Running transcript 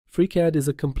FreeCAD is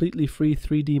a completely free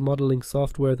 3D modeling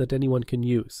software that anyone can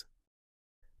use.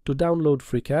 To download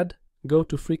FreeCAD, go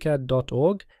to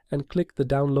freecad.org and click the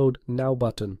Download Now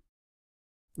button.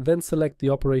 Then select the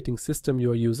operating system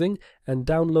you are using and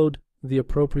download the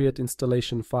appropriate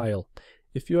installation file.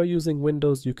 If you are using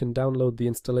Windows, you can download the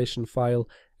installation file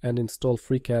and install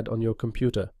FreeCAD on your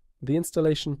computer. The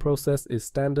installation process is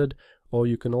standard, or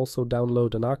you can also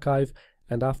download an archive,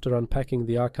 and after unpacking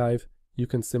the archive, you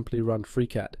can simply run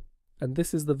FreeCAD. And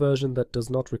this is the version that does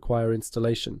not require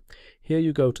installation. Here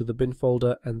you go to the bin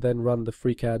folder and then run the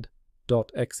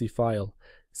freecad.exe file.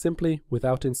 Simply,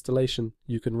 without installation,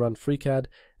 you can run FreeCAD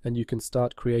and you can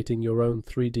start creating your own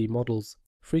 3D models.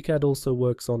 FreeCAD also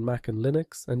works on Mac and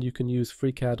Linux, and you can use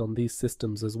FreeCAD on these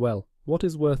systems as well. What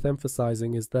is worth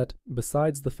emphasizing is that,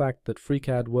 besides the fact that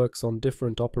FreeCAD works on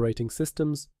different operating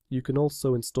systems, you can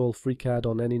also install FreeCAD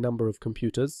on any number of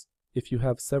computers. If you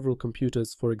have several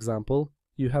computers, for example,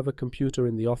 you have a computer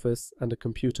in the office and a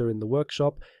computer in the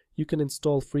workshop, you can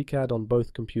install FreeCAD on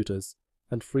both computers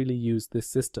and freely use this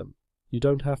system. You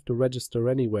don't have to register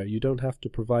anywhere, you don't have to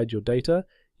provide your data,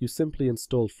 you simply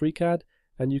install FreeCAD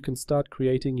and you can start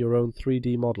creating your own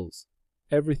 3D models.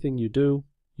 Everything you do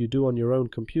on your own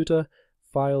computer.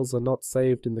 Files are not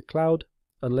saved in the cloud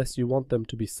unless you want them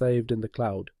to be saved in the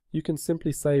cloud. You can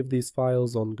simply save these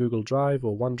files on Google Drive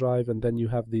or OneDrive and then you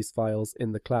have these files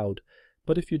in the cloud.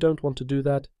 But if you don't want to do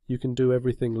that, you can do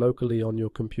everything locally on your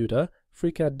computer.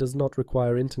 FreeCAD does not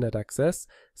require internet access,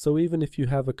 so even if you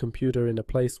have a computer in a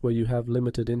place where you have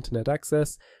limited internet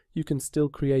access, you can still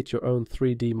create your own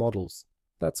 3D models.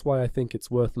 That's why I think it's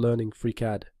worth learning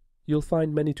FreeCAD. You'll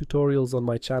find many tutorials on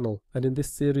my channel, and in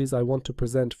this series I want to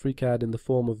present FreeCAD in the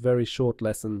form of very short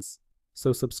lessons.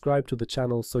 So subscribe to the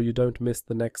channel so you don't miss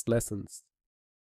the next lessons.